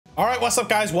All right, what's up,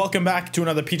 guys? Welcome back to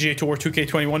another PGA Tour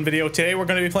 2K21 video. Today, we're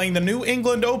going to be playing the New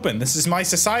England Open. This is my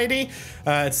society.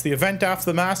 It's the event after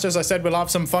the Masters. I said we'll have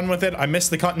some fun with it. I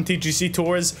missed the cut in TGC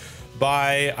Tours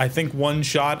by, I think, one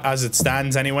shot as it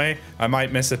stands anyway. I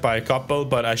might miss it by a couple,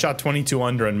 but I shot 22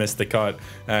 under and missed the cut.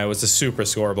 It was a super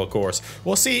scoreable course.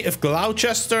 We'll see if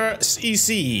Gloucester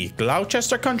EC,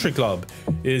 Gloucester Country Club,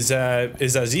 is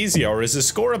as easy, or is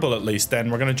as scoreable at least. Then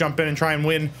we're going to jump in and try and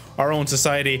win our own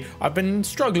society. I've been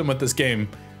struggling with this game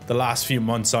the last few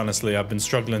months, honestly. I've been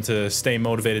struggling to stay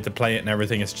motivated to play it and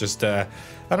everything. It's just I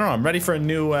don't know, I'm ready for a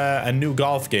new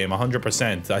golf game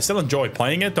 100%. I still enjoy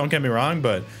playing it, don't get me wrong,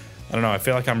 but I don't know, I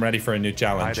feel like I'm ready for a new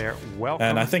challenge. Hi there. Welcome,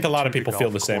 and I think a lot of people feel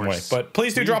the same way. But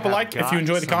please do drop a like if you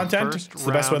enjoy the content. It's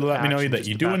the best way to let me know that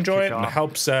you do enjoy it, and it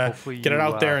helps get it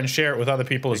out there and share it with other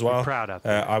people as well.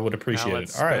 I would appreciate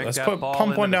it. All right, let's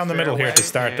pump one down the middle here to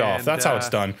start off. That's how it's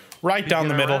done. Right down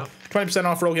the middle. 20%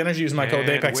 off Rogue Energy using my code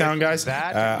TheApexHound, guys.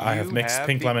 I have mixed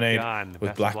pink lemonade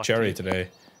with black cherry today.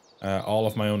 All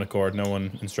of my own accord. No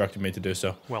one instructed me to do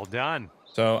so. Well done.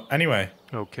 So anyway,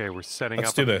 okay, we're setting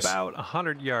up do this. About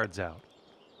 100 yards out.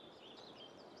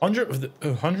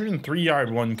 103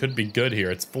 yard one could be good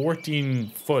here. It's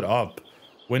 14 foot up.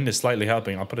 Wind is slightly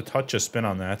helping. I'll put a touch of spin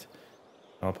on that.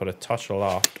 I'll put a touch of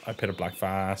loft. I put it black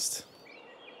fast.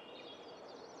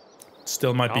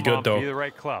 Still might be good though. Be the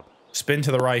right club. Spin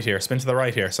to the right here. Spin to the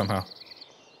right here somehow.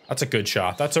 That's a good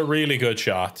shot. That's a really good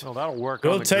shot. Well, that'll work.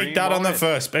 We'll take that on the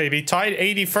first, baby. Tied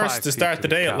 81st to start the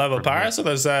day at level par. So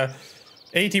there's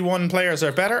 81 players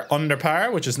are better under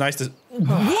par, which is nice to.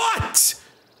 What?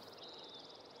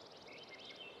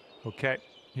 Okay,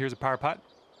 here's a par putt.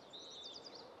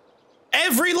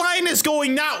 Every line is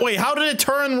going that way. How did it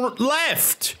turn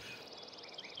left?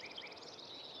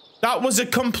 That was a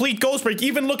complete ghost break.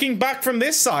 Even looking back from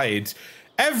this side,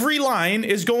 every line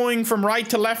is going from right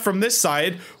to left from this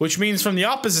side, which means from the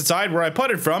opposite side where I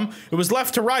putted from, it was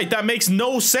left to right. That makes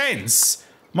no sense.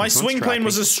 My swing plane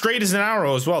was as straight as an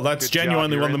arrow as well. That's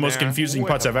genuinely one of the most confusing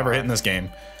putts I've ever hit in this game.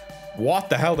 What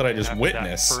the hell did I just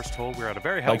witness? First hole, we're at a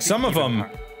very healthy, like some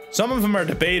of them are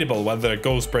debatable whether they're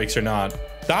ghost breaks or not.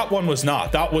 That one was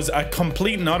not. That was a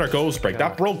complete and utter ghost break.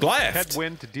 That broke left.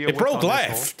 It broke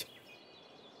left.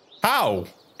 How?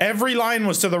 Every line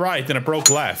was to the right and it broke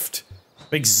left.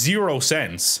 Makes zero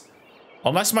sense.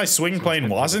 Unless my swing plane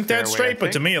wasn't dead straight,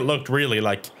 but to me it looked really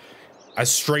like as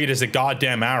straight as a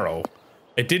goddamn arrow.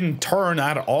 It didn't turn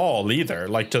at all either,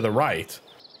 like to the right.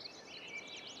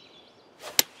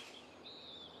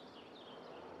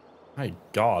 My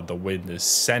God, the wind is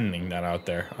sending that out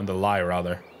there. On the lie,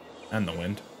 rather. And the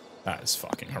wind. That is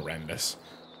fucking horrendous.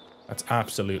 That's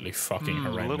absolutely fucking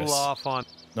horrendous. A little off on.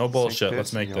 No bullshit.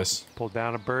 Let's make this. Pull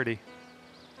down a birdie.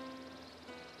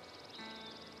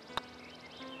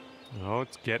 Oh,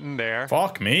 it's getting there.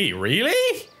 Fuck me.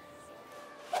 Really?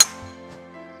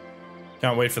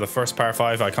 Can't wait for the first par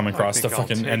 5 I come across to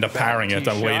fucking end up parring it.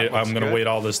 I'm gonna wait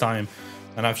all this time.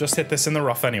 And I've just hit this in the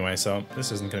rough anyway, so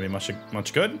this isn't going to be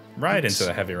much good. Right into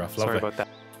the heavy rough. Lovely. Sorry about that.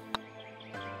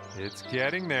 It's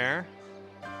getting there.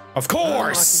 Of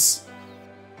course!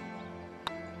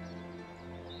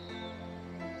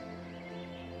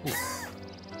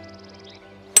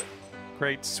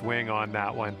 Great swing on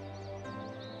that one.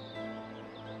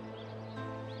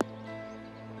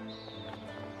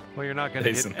 Well, you're not going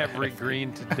to hit every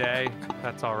green today.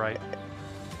 That's all right.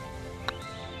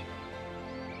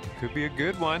 Could be a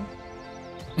good one.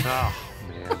 Oh,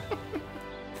 man.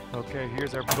 Okay,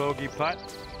 here's our bogey putt.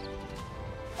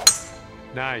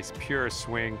 Nice, pure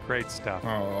swing. Great stuff.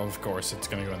 Oh, of course. It's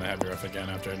going to go in the heavy rough again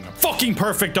after hitting a fucking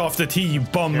perfect off the tee, you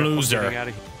bum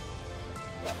loser.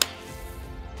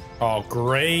 Oh,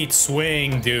 great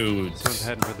swing, dude. This one's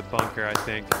heading for the bunker, I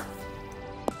think.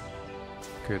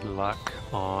 Good luck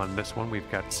on this one. We've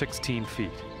got 16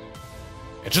 feet.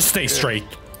 Yeah, just stay straight.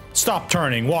 Stop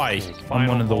turning. Why? I'm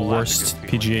one of the worst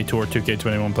PGA Tour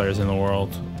 2K21 players in the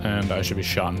world, and I should be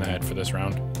shot in the head for this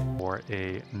round. Or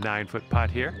a 9-foot putt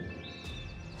here.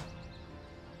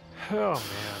 Oh,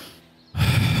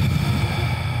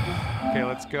 man. Okay,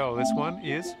 let's go. This one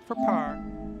is for par.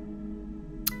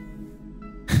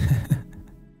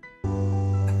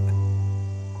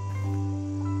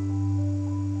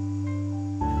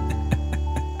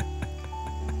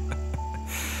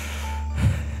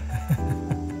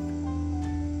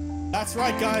 That's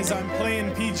right, guys. I'm playing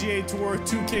PGA Tour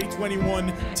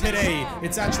 2K21 today.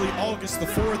 It's actually August the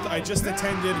 4th. I just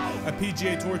attended a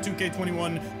PGA Tour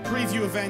 2K21 preview event.